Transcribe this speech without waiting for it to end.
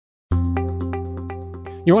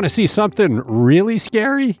You want to see something really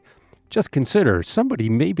scary? Just consider somebody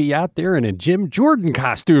may be out there in a Jim Jordan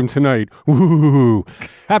costume tonight. Woo!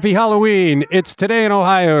 Happy Halloween. It's Today in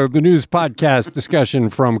Ohio, the news podcast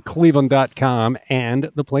discussion from Cleveland.com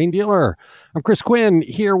and The Plain Dealer. I'm Chris Quinn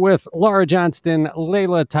here with Laura Johnston,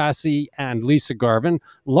 Layla Tassi, and Lisa Garvin.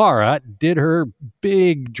 Laura did her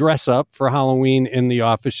big dress up for Halloween in the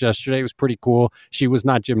office yesterday. It was pretty cool. She was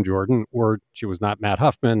not Jim Jordan, or she was not Matt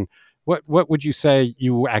Huffman. What would you say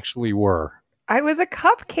you actually were? I was a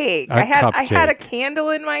cupcake. I had a candle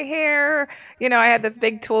in my hair. You know, I had this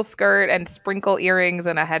big tulle skirt and sprinkle earrings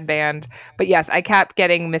and a headband. But yes, I kept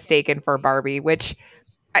getting mistaken for Barbie, which,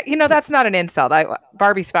 that's not an insult.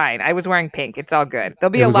 Barbie's fine. I was wearing pink. It's all good. There'll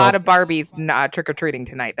be a lot of Barbies trick-or-treating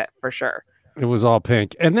tonight, that for sure. It was all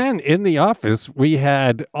pink. And then in the office, we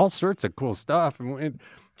had all sorts of cool stuff. And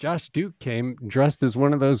Josh Duke came dressed as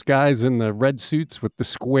one of those guys in the red suits with the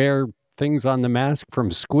square things on the mask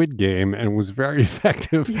from Squid Game, and was very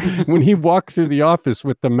effective. When he walked through the office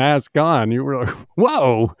with the mask on, you were like,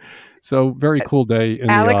 whoa. So very cool day in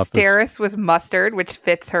the office. Alex Darris was mustard, which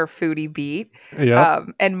fits her foodie beat. Yep.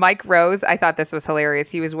 And Mike Rose, I thought this was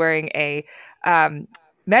hilarious. He was wearing a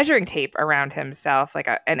measuring tape around himself,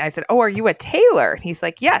 and I said, "Oh, are you a tailor?" And he's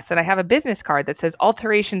like, "Yes." And I have a business card that says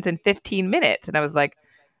alterations in 15 minutes. And I was like,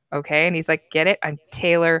 "Okay." And he's like, "Get it? I'm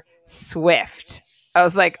Taylor Swift." I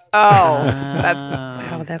was like,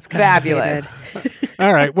 that's fabulous.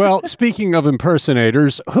 All right. Well, speaking of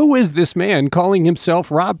impersonators, who is this man calling himself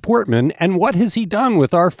Rob Portman, and what has he done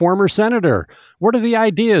with our former senator? What are the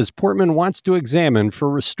ideas Portman wants to examine for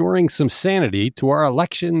restoring some sanity to our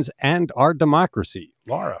elections and our democracy?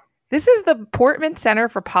 Laura. This is the Portman Center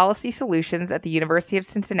for Policy Solutions at the University of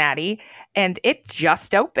Cincinnati, and it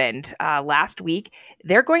just opened last week.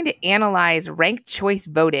 They're going to analyze ranked choice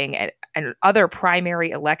voting and other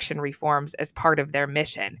primary election reforms as part of their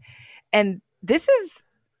mission. And this is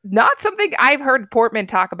not something I've heard Portman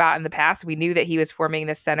talk about in the past. We knew that he was forming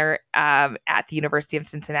this center at the University of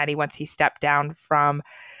Cincinnati once he stepped down from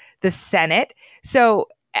the Senate. So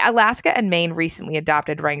Alaska and Maine recently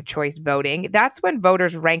adopted ranked choice voting. That's when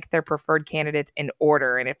voters rank their preferred candidates in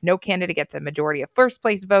order. And if no candidate gets a majority of first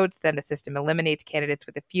place votes, then the system eliminates candidates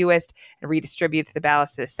with the fewest and redistributes the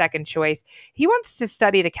ballots to the second choice. He wants to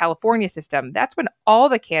study the California system. That's when all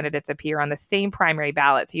the candidates appear on the same primary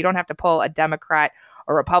ballot. So you don't have to pull a Democrat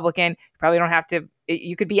or Republican. You probably don't have to.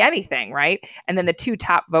 You could be anything, right? And then the two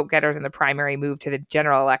top vote getters in the primary move to the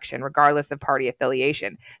general election, regardless of party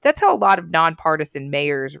affiliation. That's how a lot of nonpartisan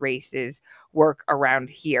mayor's races work around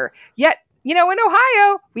here. Yet, in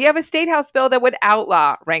Ohio, we have a state house bill that would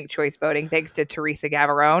outlaw ranked choice voting, thanks to Teresa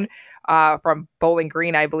Gavarone from Bowling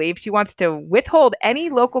Green, I believe. She wants to withhold any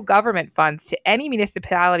local government funds to any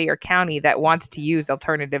municipality or county that wants to use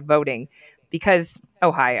alternative voting because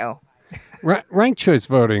Ohio. Ranked choice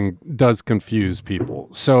voting does confuse people.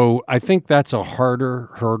 So I think that's a harder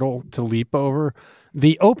hurdle to leap over.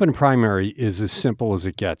 The open primary is as simple as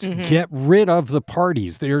it gets. Mm-hmm. Get rid of the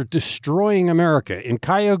parties. They are destroying America. In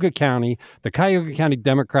Cuyahoga County, the Cuyahoga County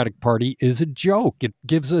Democratic Party is a joke. It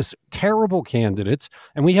gives us terrible candidates,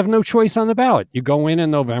 and we have no choice on the ballot. You go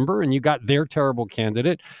in November, and you got their terrible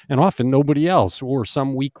candidate, and often nobody else, or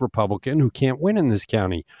some weak Republican who can't win in this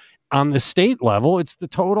county. On the state level, it's the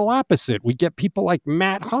total opposite. We get people like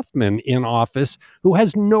Matt Huffman in office who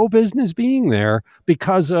has no business being there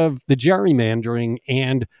because of the gerrymandering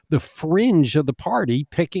and the fringe of the party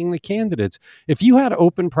picking the candidates. If you had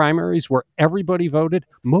open primaries where everybody voted,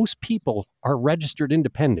 most people are registered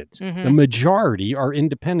independents. Mm-hmm. The majority are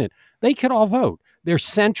independent. They could all vote. They're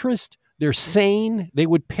centrist. They're sane. They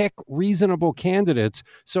would pick reasonable candidates.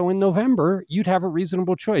 So in November, you'd have a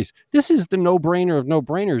reasonable choice. This is the no-brainer of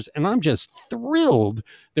no-brainers, and I'm just thrilled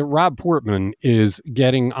that Rob Portman is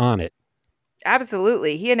getting on it.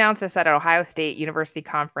 Absolutely. He announced this at an Ohio State University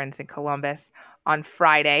conference in Columbus on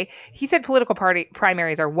Friday. He said political party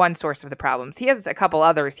primaries are one source of the problems. He has a couple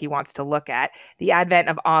others he wants to look at. The advent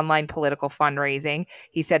of online political fundraising.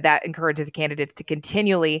 He said that encourages candidates to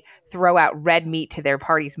continually throw out red meat to their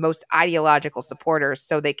party's most ideological supporters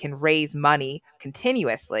so they can raise money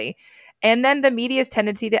continuously. And then the media's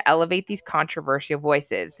tendency to elevate these controversial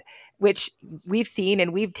voices, which we've seen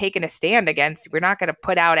and we've taken a stand against. We're not going to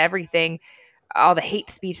put out everything, all the hate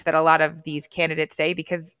speech that a lot of these candidates say,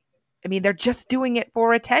 because they're just doing it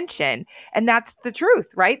for attention. And that's the truth,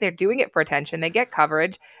 right? They're doing it for attention. They get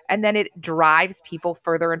coverage, and then it drives people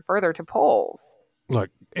further and further to polls. Look,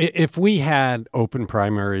 if we had open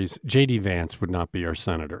primaries, J.D. Vance would not be our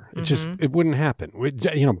senator. It wouldn't happen.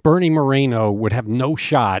 Bernie Moreno would have no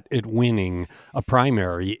shot at winning a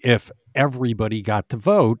primary if everybody got to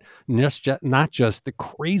vote, not just the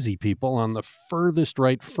crazy people on the furthest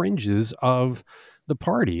right fringes of the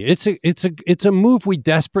party. It's a move we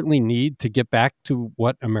desperately need to get back to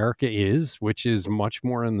what America is, which is much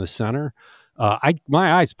more in the center.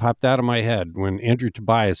 My eyes popped out of my head when Andrew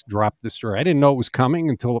Tobias dropped the story. I didn't know it was coming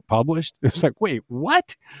until it published. It was like, wait,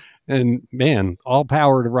 what? And man, all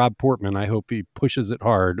power to Rob Portman. I hope he pushes it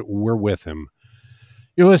hard. We're with him.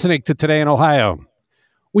 You're listening to Today in Ohio.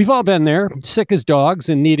 We've all been there, sick as dogs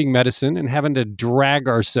and needing medicine and having to drag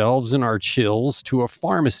ourselves in our chills to a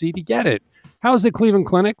pharmacy to get it. How's the Cleveland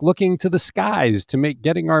Clinic looking to the skies to make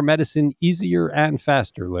getting our medicine easier and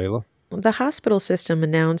faster, Layla? The hospital system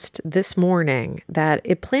announced this morning that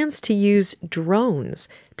it plans to use drones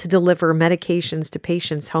to deliver medications to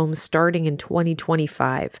patients' homes starting in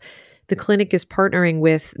 2025. The clinic is partnering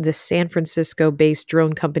with the San Francisco-based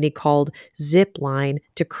drone company called Zipline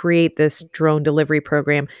to create this drone delivery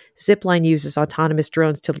program. Zipline uses autonomous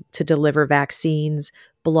drones to deliver vaccines,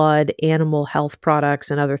 blood, animal health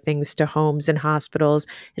products, and other things to homes and hospitals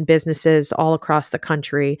and businesses all across the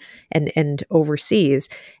country and overseas.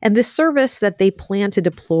 And this service that they plan to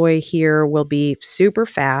deploy here will be super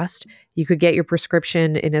fast. You could get your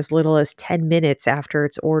prescription in as little as 10 minutes after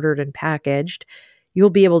it's ordered and packaged. You'll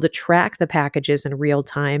be able to track the packages in real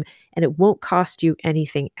time, and it won't cost you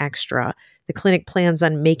anything extra. The clinic plans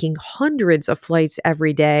on making hundreds of flights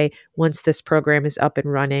every day once this program is up and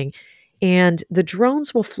running. And the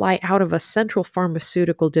drones will fly out of a central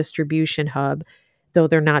pharmaceutical distribution hub, though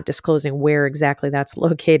they're not disclosing where exactly that's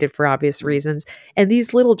located for obvious reasons. And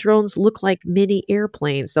these little drones look like mini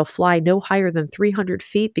airplanes. They'll fly no higher than 300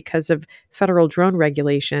 feet because of federal drone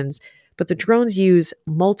regulations. But the drones use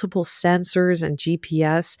multiple sensors and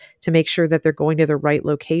GPS to make sure that they're going to the right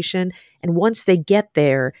location. And once they get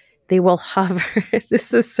there, they will hover.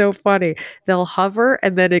 This is so funny. They'll hover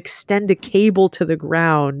and then extend a cable to the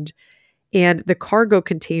ground. And the cargo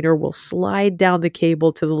container will slide down the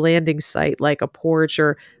cable to the landing site like a porch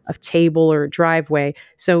or a table or a driveway.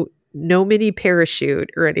 So no mini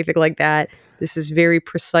parachute or anything like that. This is very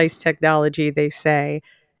precise technology, they say.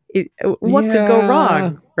 What could go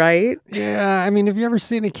wrong, right? Yeah, I mean, have you ever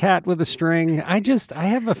seen a cat with a string? I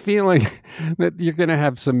have a feeling that you're going to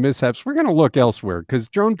have some mishaps. We're going to look elsewhere because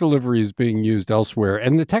drone delivery is being used elsewhere,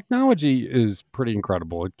 and the technology is pretty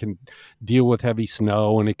incredible. It can deal with heavy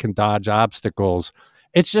snow and it can dodge obstacles.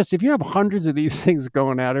 It's just if you have hundreds of these things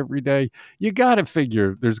going out every day, you got to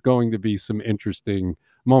figure there's going to be some interesting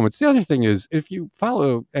moments. The other thing is, if you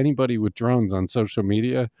follow anybody with drones on social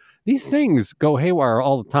media, these things go haywire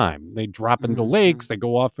all the time. They drop into lakes, they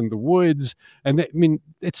go off in the woods, and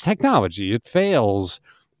it's technology. It fails.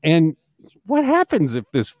 And what happens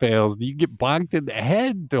if this fails? Do you get bonked in the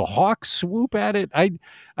head? Do hawks swoop at it?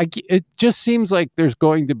 It just seems like there's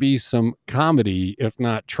going to be some comedy, if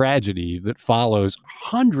not tragedy, that follows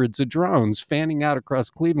hundreds of drones fanning out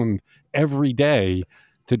across Cleveland every day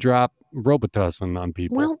to drop Robitussin on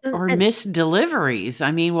people. Or missed deliveries.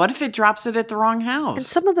 I mean, what if it drops it at the wrong house? And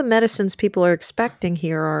some of the medicines people are expecting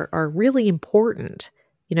here are really important.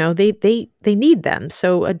 You know, they need them.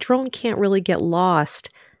 So a drone can't really get lost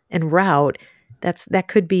en route. That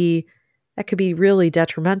could be really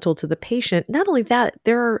detrimental to the patient. Not only that,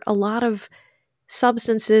 there are a lot of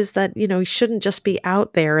substances that, shouldn't just be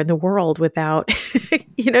out there in the world without,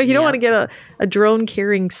 you don't want to get a drone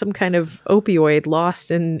carrying some kind of opioid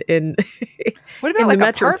lost in what about in like the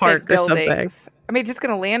Metro Park or something. I mean, just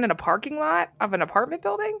going to land in a parking lot of an apartment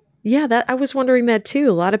building? Yeah, I was wondering that too.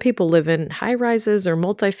 A lot of people live in high rises or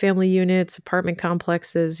multifamily units, apartment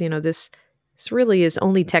complexes. This really is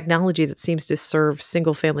only technology that seems to serve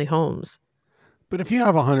single family homes. But if you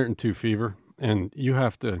have 102 fever and you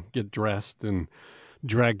have to get dressed and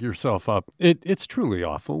drag yourself up, it's truly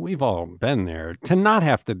awful. We've all been there. To not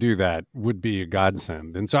have to do that would be a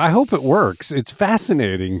godsend. And so I hope it works. It's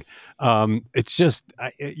fascinating. It's just,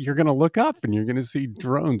 you're going to look up and you're going to see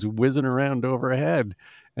drones whizzing around overhead.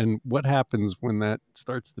 And what happens when that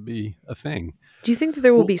starts to be a thing? Do you think that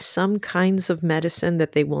there will be some kinds of medicine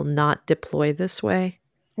that they will not deploy this way?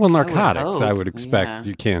 Well, narcotics, I would expect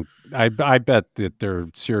you can't. I bet that there are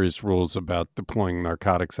serious rules about deploying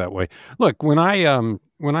narcotics that way. Look, when I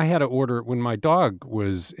had to order, when my dog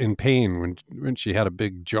was in pain, when she had a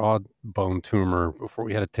big jawbone tumor before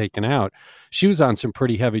we had it taken out, she was on some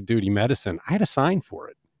pretty heavy duty medicine. I had to sign for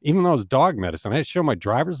it. Even though it was dog medicine, I had to show my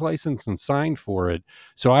driver's license and sign for it.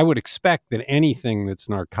 So I would expect that anything that's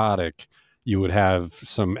narcotic, you would have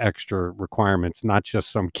some extra requirements, not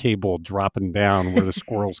just some cable dropping down where the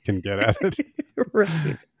squirrels can get at it.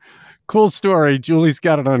 Right. Cool story. Julie's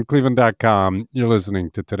got it on cleveland.com. You're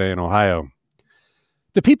listening to Today in Ohio.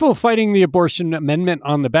 The people fighting the abortion amendment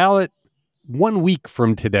on the ballot 1 week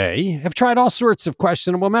from today have tried all sorts of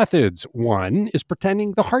questionable methods. One is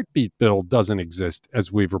pretending the heartbeat bill doesn't exist,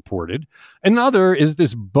 as we've reported. Another is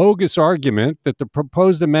this bogus argument that the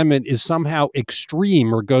proposed amendment is somehow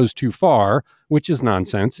extreme or goes too far, which is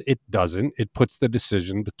nonsense. It doesn't. It puts the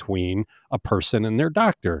decision between a person and their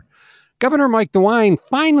doctor. Governor Mike DeWine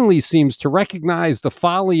finally seems to recognize the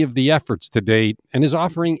folly of the efforts to date and is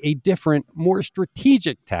offering a different, more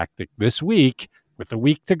strategic tactic this week. With a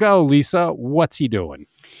week to go, Lisa, what's he doing?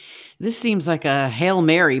 This seems like a Hail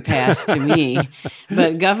Mary pass to me.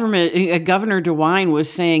 But Governor DeWine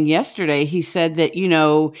was saying yesterday, he said that,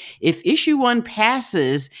 if issue 1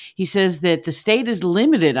 passes, he says that the state is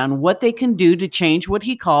limited on what they can do to change what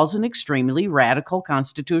he calls an extremely radical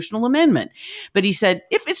constitutional amendment. But he said,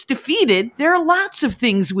 if it's defeated, there are lots of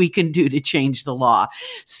things we can do to change the law.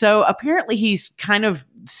 So apparently he's kind of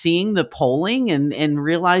seeing the polling and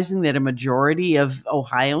realizing that a majority of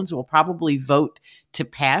Ohioans will probably vote to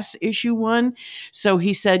pass issue 1. So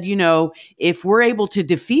he said, if we're able to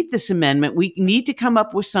defeat this amendment, we need to come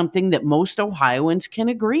up with something that most Ohioans can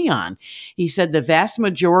agree on. He said the vast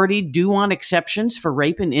majority do want exceptions for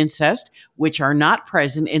rape and incest, which are not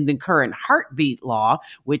present in the current heartbeat law,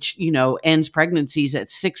 which, ends pregnancies at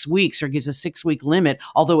 6 weeks or gives a 6-week limit,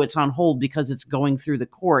 although it's on hold because it's going through the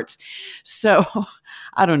courts. So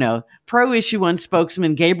I don't know. Pro issue 1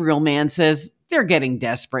 spokesman Gabriel Mann says, they're getting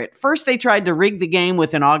desperate. First, they tried to rig the game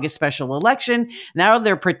with an August special election. Now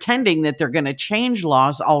they're pretending that they're going to change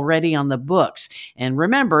laws already on the books. And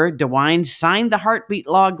remember, DeWine signed the heartbeat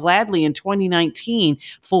law gladly in 2019,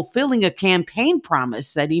 fulfilling a campaign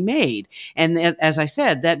promise that he made. And as I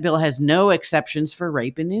said, that bill has no exceptions for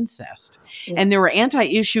rape and incest. Yeah. And there were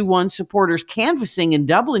anti-issue 1 supporters canvassing in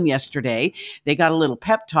Dublin yesterday. They got a little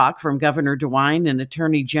pep talk from Governor DeWine and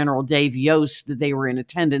Attorney General Dave Yost that they were in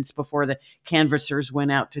attendance before the canvassers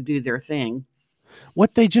went out to do their thing.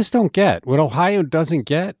 What they just don't get, what Ohio doesn't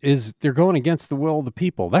get, is they're going against the will of the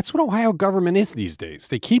people. That's what Ohio government is these days.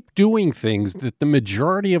 They keep doing things that the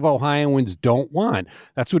majority of Ohioans don't want.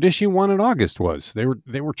 That's what issue 1 in August was.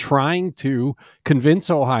 They were trying to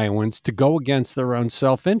convince Ohioans to go against their own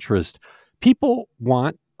self-interest. People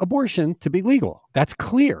want abortion to be legal. That's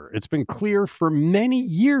clear. It's been clear for many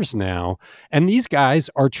years now. And these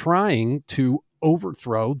guys are trying to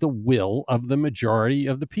overthrow the will of the majority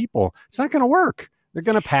of the people. It's not going to work. They're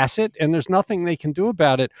going to pass it, and there's nothing they can do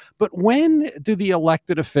about it. But when do the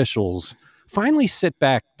elected officials finally sit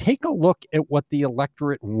back, take a look at what the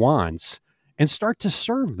electorate wants, and start to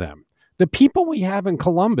serve them? The people we have in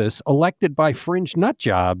Columbus, elected by fringe nut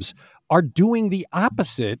jobs, are doing the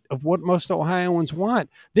opposite of what most Ohioans want.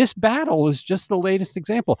 This battle is just the latest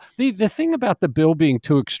example. The thing about the bill being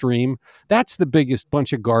too extreme, that's the biggest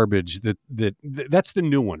bunch of garbage. That's the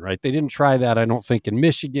new one, right? They didn't try that, I don't think, in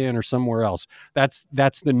Michigan or somewhere else. That's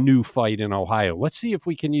the new fight in Ohio. Let's see if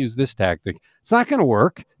we can use this tactic. It's not going to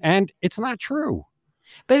work, and it's not true.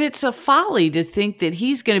 But it's a folly to think that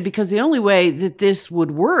he's going to, because the only way that this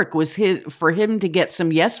would work was for him to get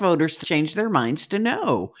some yes voters to change their minds to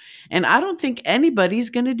no. And I don't think anybody's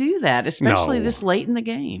going to do that, especially this late in the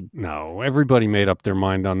game. No, everybody made up their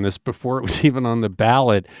mind on this before it was even on the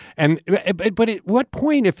ballot. But at what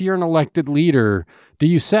point, if you're an elected leader, do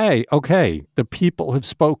you say, okay, the people have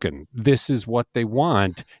spoken. This is what they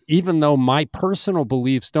want, even though my personal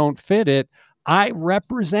beliefs don't fit it? I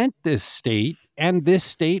represent this state, and this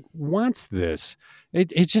state wants this.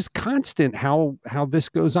 It's just constant how this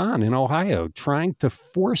goes on in Ohio, trying to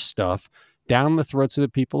force stuff down the throats of the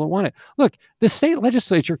people who want it. Look, the state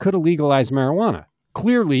legislature could have legalized marijuana.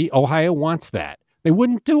 Clearly, Ohio wants that. They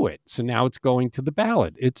wouldn't do it, so now it's going to the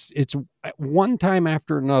ballot. It's one time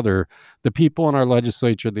after another, the people in our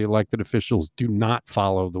legislature, the elected officials, do not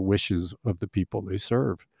follow the wishes of the people they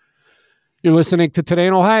serve. You're listening to Today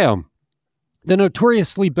in Ohio. The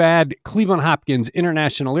notoriously bad Cleveland Hopkins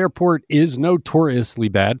International Airport is notoriously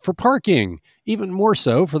bad for parking, even more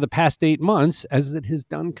so for the past 8 months as it has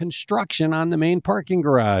done construction on the main parking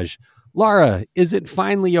garage. Laura, is it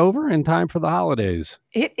finally over in time for the holidays?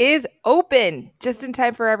 It is open just in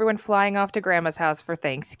time for everyone flying off to Grandma's house for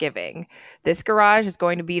Thanksgiving. This garage is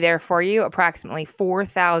going to be there for you, approximately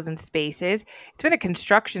 4,000 spaces. It's been a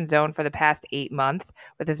construction zone for the past 8 months,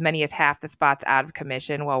 with as many as half the spots out of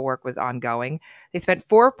commission while work was ongoing. They spent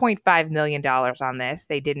 $4.5 million on this.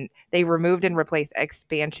 They removed and replaced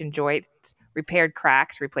expansion joints, repaired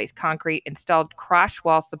cracks, replaced concrete, installed crash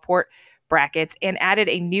wall support, brackets and added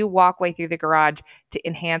a new walkway through the garage to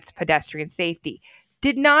enhance pedestrian safety.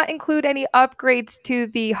 Did not include any upgrades to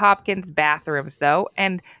the Hopkins bathrooms, though.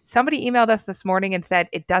 And somebody emailed us this morning and said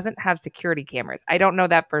it doesn't have security cameras. I don't know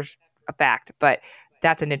that for a fact, but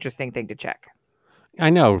that's an interesting thing to check. I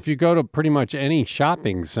know. If you go to pretty much any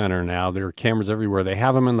shopping center now, there are cameras everywhere. They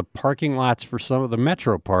have them in the parking lots for some of the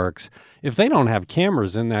metro parks. If they don't have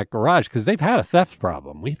cameras in that garage, because they've had a theft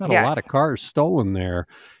problem. We've had a lot of cars stolen there.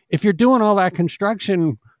 If you're doing all that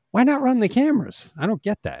construction, why not run the cameras? I don't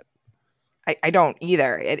get that. I don't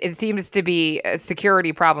either. It seems to be a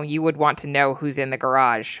security problem. You would want to know who's in the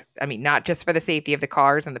garage. I mean, not just for the safety of the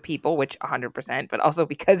cars and the people, which 100%, but also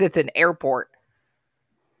because it's an airport.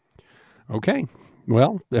 Okay.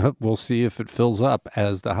 Well, we'll see if it fills up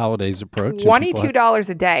as the holidays approach. $22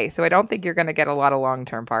 a day. So I don't think you're going to get a lot of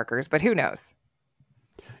long-term parkers, but who knows?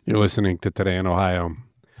 You're listening to Today in Ohio.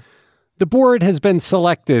 The board has been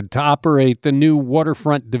selected to operate the new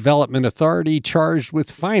Waterfront Development Authority, charged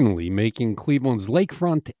with finally making Cleveland's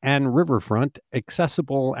lakefront and riverfront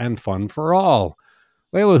accessible and fun for all.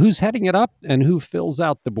 Layla, who's heading it up and who fills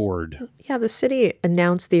out the board? Yeah, the city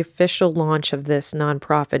announced the official launch of this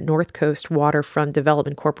nonprofit North Coast Waterfront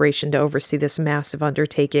Development Corporation to oversee this massive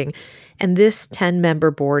undertaking. And this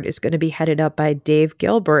 10-member board is going to be headed up by Dave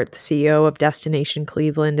Gilbert, the CEO of Destination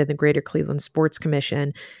Cleveland and the Greater Cleveland Sports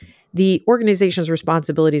Commission. The organization's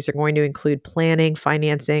responsibilities are going to include planning,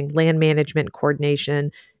 financing, land management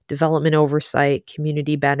coordination, development oversight,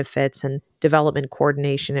 community benefits, and development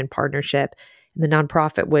coordination and partnership. And the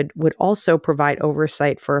nonprofit would also provide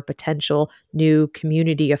oversight for a potential new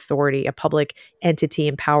community authority, a public entity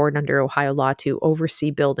empowered under Ohio law to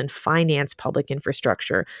oversee, build, and finance public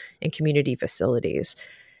infrastructure and community facilities.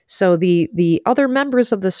 So the other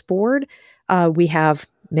members of this board, we have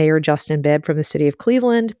Mayor Justin Bibb from the city of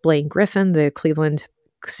Cleveland, Blaine Griffin, the Cleveland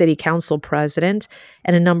City Council president,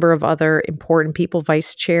 and a number of other important people.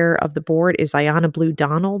 Vice chair of the board is Ayanna Blue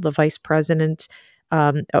Donnell, the vice president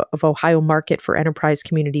of Ohio Market for Enterprise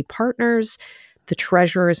Community Partners. The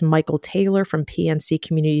treasurer is Michael Taylor from PNC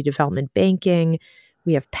Community Development Banking.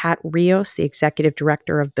 We have Pat Rios, the executive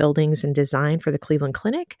director of Buildings and Design for the Cleveland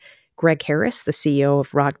Clinic. Greg Harris, the CEO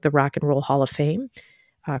of the Rock and Roll Hall of Fame.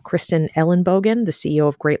 Kristen Ellenbogen, the CEO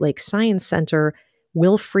of Great Lakes Science Center.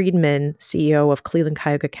 Will Friedman, CEO of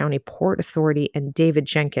Cleveland-Cuyahoga County Port Authority. And David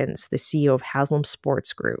Jenkins, the CEO of Haslam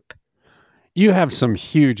Sports Group. You have some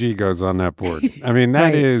huge egos on that board. I mean,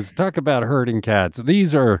 that is, talk about herding cats.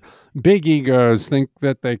 These are big egos, think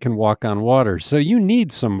that they can walk on water. So you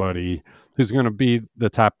need somebody who's going to be the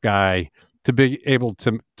top guy to be able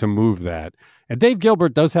to move that. And Dave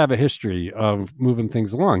Gilbert does have a history of moving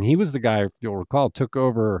things along. He was the guy, if you'll recall, took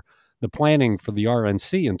over the planning for the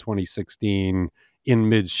RNC in 2016 in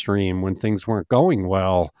midstream when things weren't going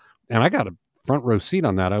well. And I got a front row seat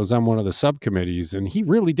on that. I was on one of the subcommittees, and he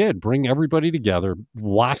really did bring everybody together.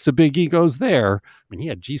 Lots of big egos there. I mean, he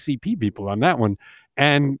had GCP people on that one.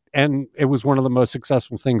 And it was one of the most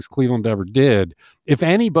successful things Cleveland ever did. If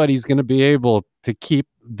anybody's going to be able to keep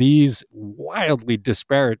these wildly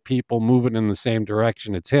disparate people moving in the same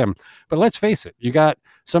direction, it's him. But let's face it, you got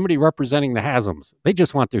somebody representing the Haslams. They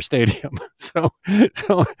just want their stadium. So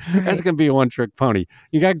that's going to be a one-trick pony.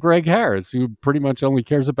 You got Greg Harris, who pretty much only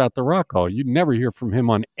cares about the Rock Hall. You never hear from him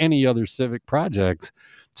on any other civic projects.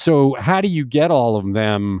 So how do you get all of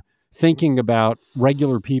them thinking about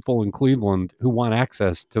regular people in Cleveland who want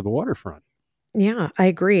access to the waterfront? Yeah, I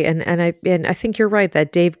agree. And I think you're right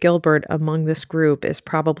that Dave Gilbert among this group is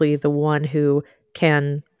probably the one who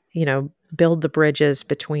can, build the bridges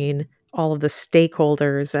between all of the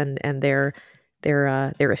stakeholders and their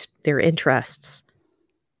interests.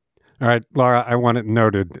 All right, Laura, I want it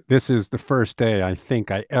noted. This is the first day I think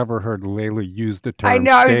I ever heard Layla use the term stakeholders. I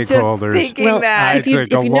know, I was just thinking that. If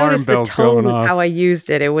you notice the tone of how I used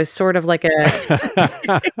it, it was sort of like a...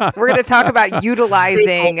 We're going to talk about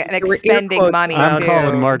utilizing and expending money. I'm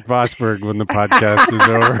calling Mark Vosberg when the podcast is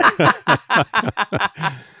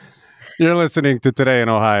over. You're listening to Today in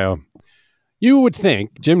Ohio. You would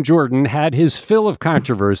think Jim Jordan had his fill of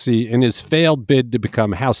controversy in his failed bid to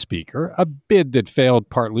become House Speaker, a bid that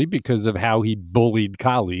failed partly because of how he bullied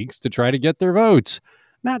colleagues to try to get their votes.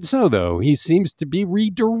 Not so, though. He seems to be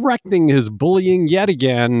redirecting his bullying yet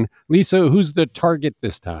again. Lisa, who's the target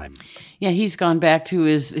this time? Yeah, he's gone back to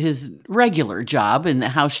his regular job in the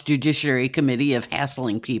House Judiciary Committee of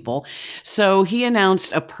hassling people. So he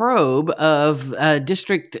announced a probe of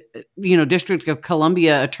district District of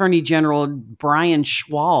Columbia Attorney General Brian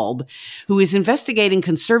Schwalb, who is investigating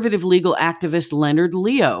conservative legal activist Leonard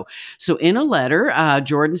Leo. So in a letter,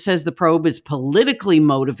 Jordan says the probe is politically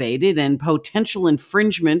motivated and potential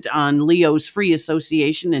infringement on Leo's free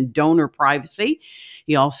association and donor privacy.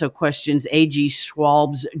 He also questions AG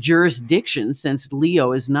Schwalb's jurisdiction since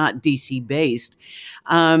Leo is not DC based.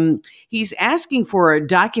 He's asking for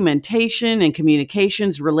documentation and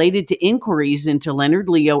communications related to inquiries into Leonard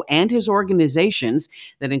Leo and his organizations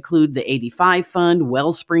that include the 85 Fund,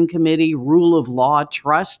 Wellspring Committee, Rule of Law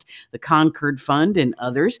Trust, the Concord Fund, and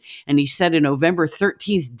others. And he set a November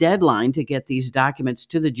 13th deadline to get these documents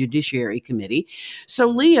to the Judiciary Committee. So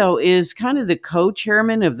Leo is kind of the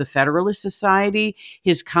co-chairman of the Federalist Society.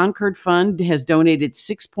 His Concord Fund has donated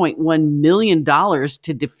 $6.1 million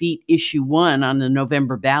to defeat Issue 1 on the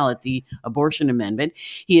November ballot, the abortion amendment.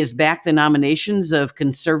 He has backed the nominations of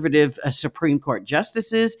conservative Supreme Court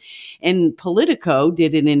justices. And Politico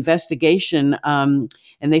did an investigation, and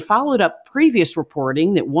they followed up previous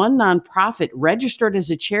reporting that one nonprofit registered as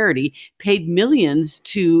a charity paid millions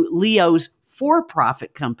to Leo's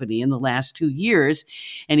for-profit company in the last 2 years.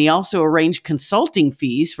 And he also arranged consulting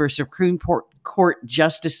fees for Supreme Court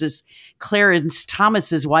Justices Clarence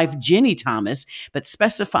Thomas's wife, Ginny Thomas, but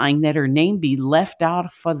specifying that her name be left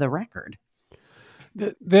out for the record.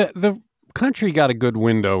 The country got a good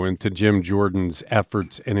window into Jim Jordan's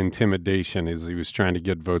efforts and intimidation as he was trying to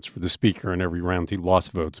get votes for the speaker. And every round he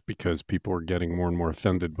lost votes because people were getting more and more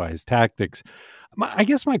offended by his tactics. I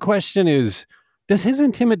guess my question is, does his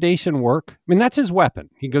intimidation work? I mean, that's his weapon.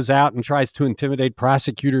 He goes out and tries to intimidate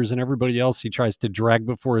prosecutors and everybody else he tries to drag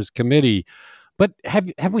before his committee. But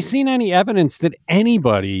have we seen any evidence that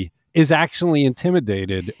anybody is actually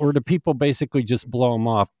intimidated, or do people basically just blow him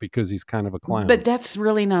off because he's kind of a clown? But that's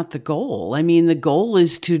really not the goal. I mean, the goal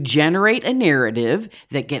is to generate a narrative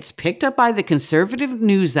that gets picked up by the conservative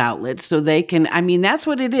news outlets so they can, that's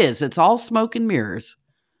what it is. It's all smoke and mirrors.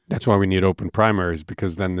 That's why we need open primaries,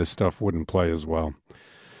 because then this stuff wouldn't play as well.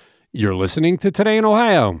 You're listening to Today in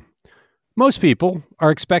Ohio. Most people are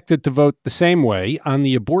expected to vote the same way on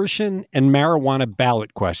the abortion and marijuana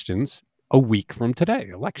ballot questions a week from today,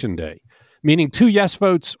 Election Day, meaning 2 yes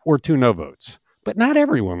votes or 2 no votes. But not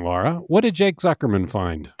everyone, Laura. What did Jake Zuckerman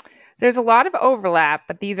find? There's a lot of overlap,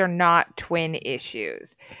 but these are not twin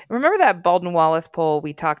issues. Remember that Baldwin-Wallace poll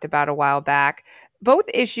we talked about a while back? Both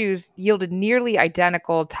issues yielded nearly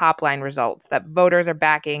identical top-line results, that voters are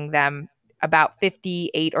backing them about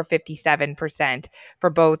 58 or 57% for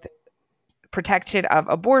both protection of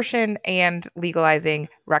abortion and legalizing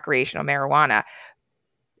recreational marijuana.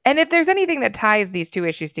 And if there's anything that ties these two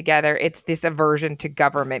issues together, it's this aversion to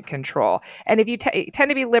government control. And if you tend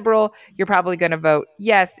to be liberal, you're probably going to vote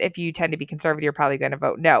yes. If you tend to be conservative, you're probably going to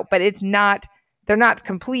vote no. But they're not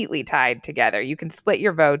completely tied together. You can split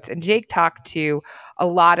your votes. And Jake talked to a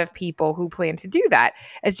lot of people who plan to do that.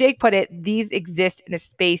 As Jake put it, these exist in a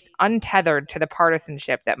space untethered to the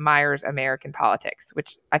partisanship that mires American politics,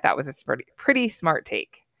 which I thought was a pretty smart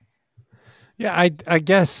take. Yeah, I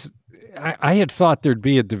guess I had thought there'd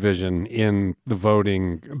be a division in the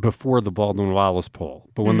voting before the Baldwin-Wallace poll.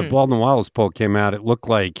 But when the Baldwin-Wallace poll came out, it looked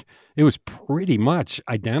like it was pretty much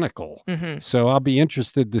identical. So I'll be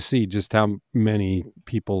interested to see just how many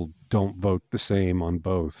people don't vote the same on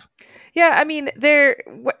both. Yeah,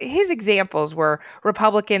 his examples were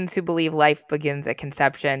Republicans who believe life begins at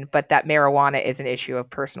conception, but that marijuana is an issue of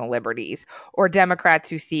personal liberties, or Democrats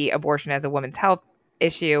who see abortion as a women's health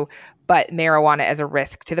issue, but marijuana as a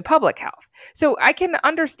risk to the public health. So I can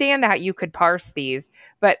understand how you could parse these,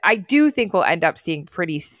 but I do think we'll end up seeing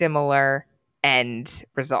pretty similar end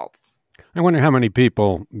results. I wonder how many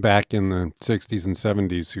people back in the 60s and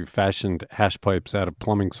 70s who fashioned hash pipes out of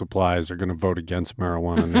plumbing supplies are going to vote against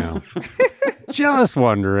marijuana now. Just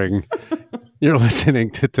wondering. You're listening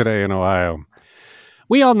to Today in Ohio.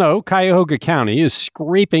 We all know Cuyahoga County is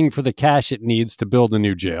scraping for the cash it needs to build a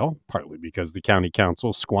new jail, partly because the county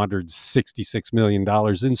council squandered $66 million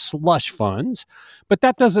in slush funds. But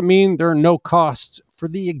that doesn't mean there are no costs for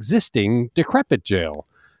the existing decrepit jail.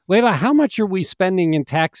 Layla, how much are we spending in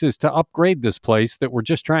taxes to upgrade this place that we're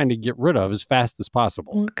just trying to get rid of as fast as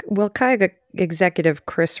possible? Well, Cuyahoga Executive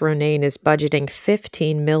Chris Ronayne is budgeting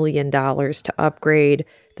 $15 million to upgrade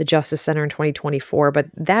the Justice Center in 2024, but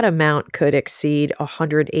that amount could exceed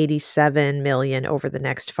 $187 million over the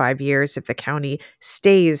next 5 years if the county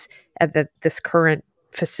stays at this current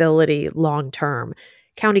facility long term.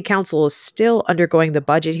 County Council is still undergoing the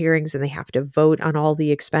budget hearings and they have to vote on all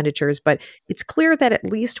the expenditures, but it's clear that at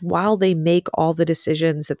least while they make all the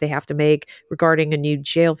decisions that they have to make regarding a new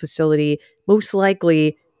jail facility, most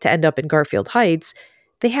likely to end up in Garfield Heights,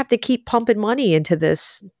 they have to keep pumping money into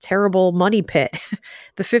this terrible money pit.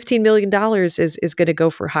 The $15 million is going to go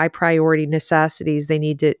for high priority necessities they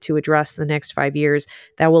need to address in the next 5 years.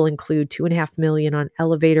 That will include $2.5 million on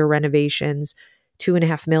elevator renovations,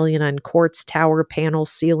 $2.5 million on quartz tower panel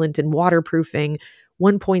sealant and waterproofing,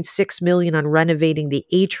 $1.6 million on renovating the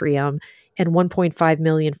atrium, and $1.5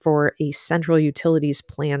 million for a central utilities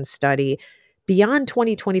plan study. Beyond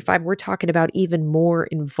 2025, we're talking about even more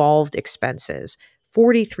involved expenses.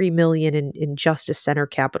 $43 million in Justice Center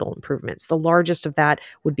capital improvements. The largest of that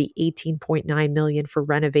would be $18.9 million for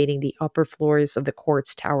renovating the upper floors of the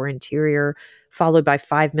Quartz Tower interior, followed by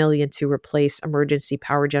 $5 million to replace emergency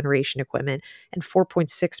power generation equipment and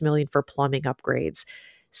 $4.6 million for plumbing upgrades.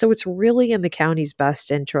 So it's really in the county's best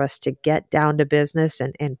interest to get down to business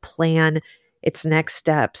and plan its next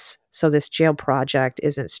steps so this jail project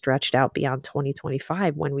isn't stretched out beyond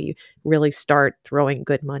 2025 when we really start throwing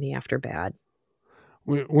good money after bad.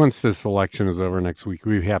 Once this election is over next week,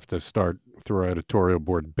 we have to start through our editorial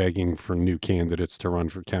board begging for new candidates to run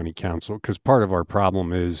for county council, because part of our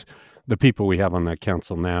problem is the people we have on that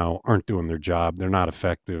council now aren't doing their job. They're not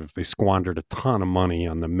effective. They squandered a ton of money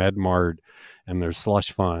on the MedMart and their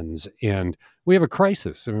slush funds. And we have a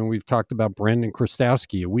crisis. I mean, we've talked about Brandon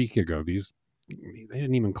Krastowski a week ago. They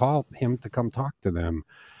didn't even call him to come talk to them.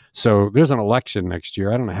 So there's an election next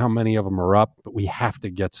year. I don't know how many of them are up, but we have to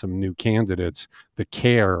get some new candidates that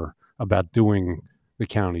care about doing the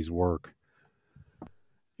county's work.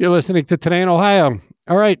 You're listening to Today in Ohio.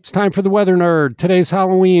 All right, it's time for the weather nerd. Today's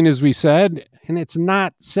Halloween, as we said, and it's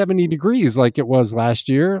not 70 degrees like it was last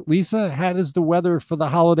year. Lisa, how does the weather for the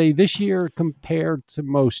holiday this year compare to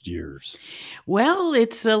most years? Well,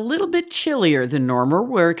 it's a little bit chillier than normal.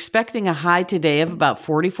 We're expecting a high today of about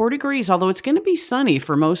 44 degrees, although it's going to be sunny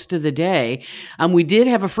for most of the day. We did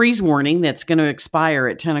have a freeze warning that's going to expire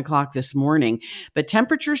at 10 o'clock this morning, but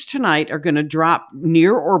temperatures tonight are going to drop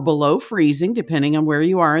near or below freezing, depending on where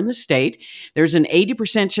you are in the state. There's an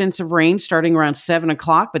 80% chance of rain starting around 7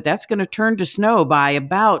 o'clock, but that's going to turn to snow by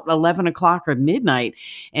about 11 o'clock or midnight.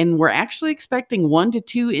 And we're actually expecting 1 to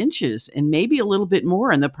 2 inches and maybe a little bit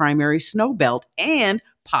more in the primary snow belt and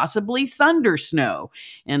possibly thunder snow.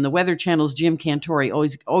 And the Weather Channel's Jim Cantori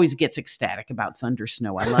always gets ecstatic about thunder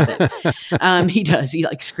snow. I love it. He does. He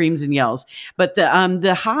like screams and yells. But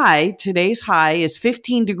today's high is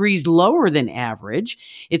 15 degrees lower than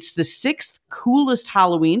average. It's the 6th coolest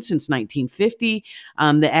Halloween since 1950.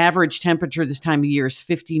 The average temperature this time of year is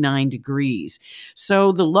 59 degrees.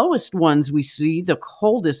 So the lowest ones we see, the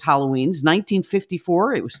coldest Halloweens,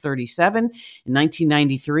 1954, it was 37. In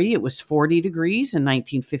 1993, it was 40 degrees. In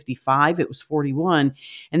 1955, it was 41.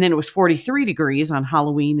 And then it was 43 degrees on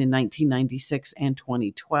Halloween in 1996 and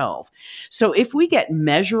 2012. So if we get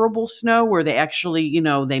measurable snow where they actually,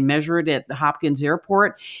 they measure it at the Hopkins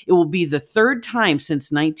Airport, it will be the third time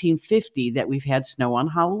since 1950 that we've had snow on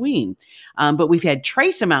Halloween. But we've had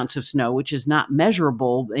trace amounts of snow, which is not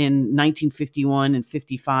measurable in 1951 and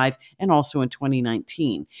 55 and also in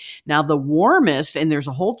 2019. Now, the warmest, and there's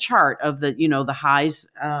a whole chart of the highs,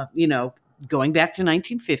 going back to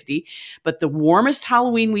 1950, but the warmest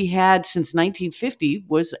Halloween we had since 1950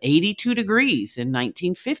 was 82 degrees in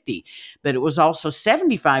 1950, but it was also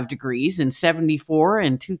 75 degrees in 74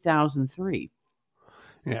 and 2003.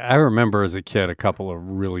 Yeah, I remember as a kid a couple of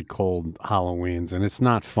really cold Halloweens, and it's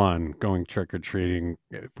not fun going trick-or-treating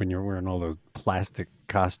when you're wearing all those plastic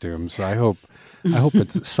costumes. So I hope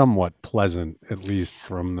it's somewhat pleasant, at least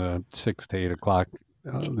from the 6 to 8 o'clock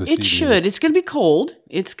this evening. It should. It's going to be cold.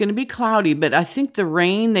 It's going to be cloudy, but I think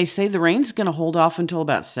they say the rain's going to hold off until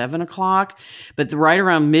about 7 o'clock, but right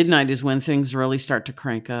around midnight is when things really start to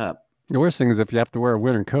crank up. The worst thing is if you have to wear a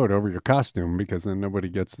winter coat over your costume, because then nobody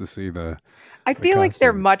gets to see the I feel like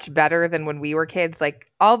they're much better than when we were kids. Like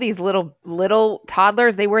all these little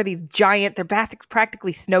toddlers, they wear these giant, they're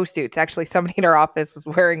practically snowsuits. Actually, somebody in our office was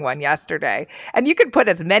wearing one yesterday. And you can put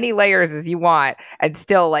as many layers as you want and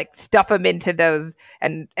still like stuff them into those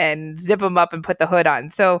and zip them up and put the hood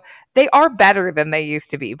on. So they are better than they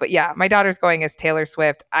used to be. But yeah, my daughter's going as Taylor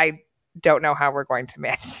Swift. I don't know how we're going to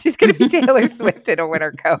manage. She's going to be Taylor Swift in a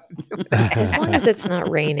winter coat. As long as it's not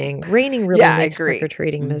raining. Raining really makes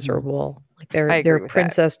trick-or-treating miserable. Like their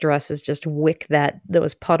princess dresses just wick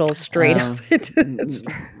those puddles straight up. It's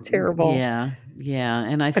terrible. Yeah.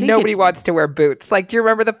 And I think nobody wants to wear boots. Like, do you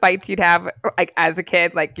remember the fights you'd have like as a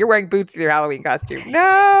kid? Like, you're wearing boots with your Halloween costume.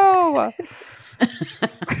 No.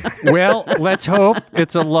 Well, let's hope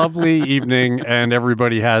it's a lovely evening and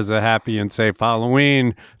everybody has a happy and safe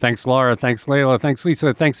Halloween. Thanks, Laura. Thanks, Layla. Thanks,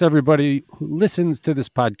 Lisa. Thanks, everybody who listens to this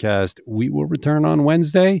podcast. We will return on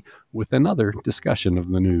Wednesday with another discussion of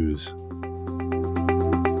the news.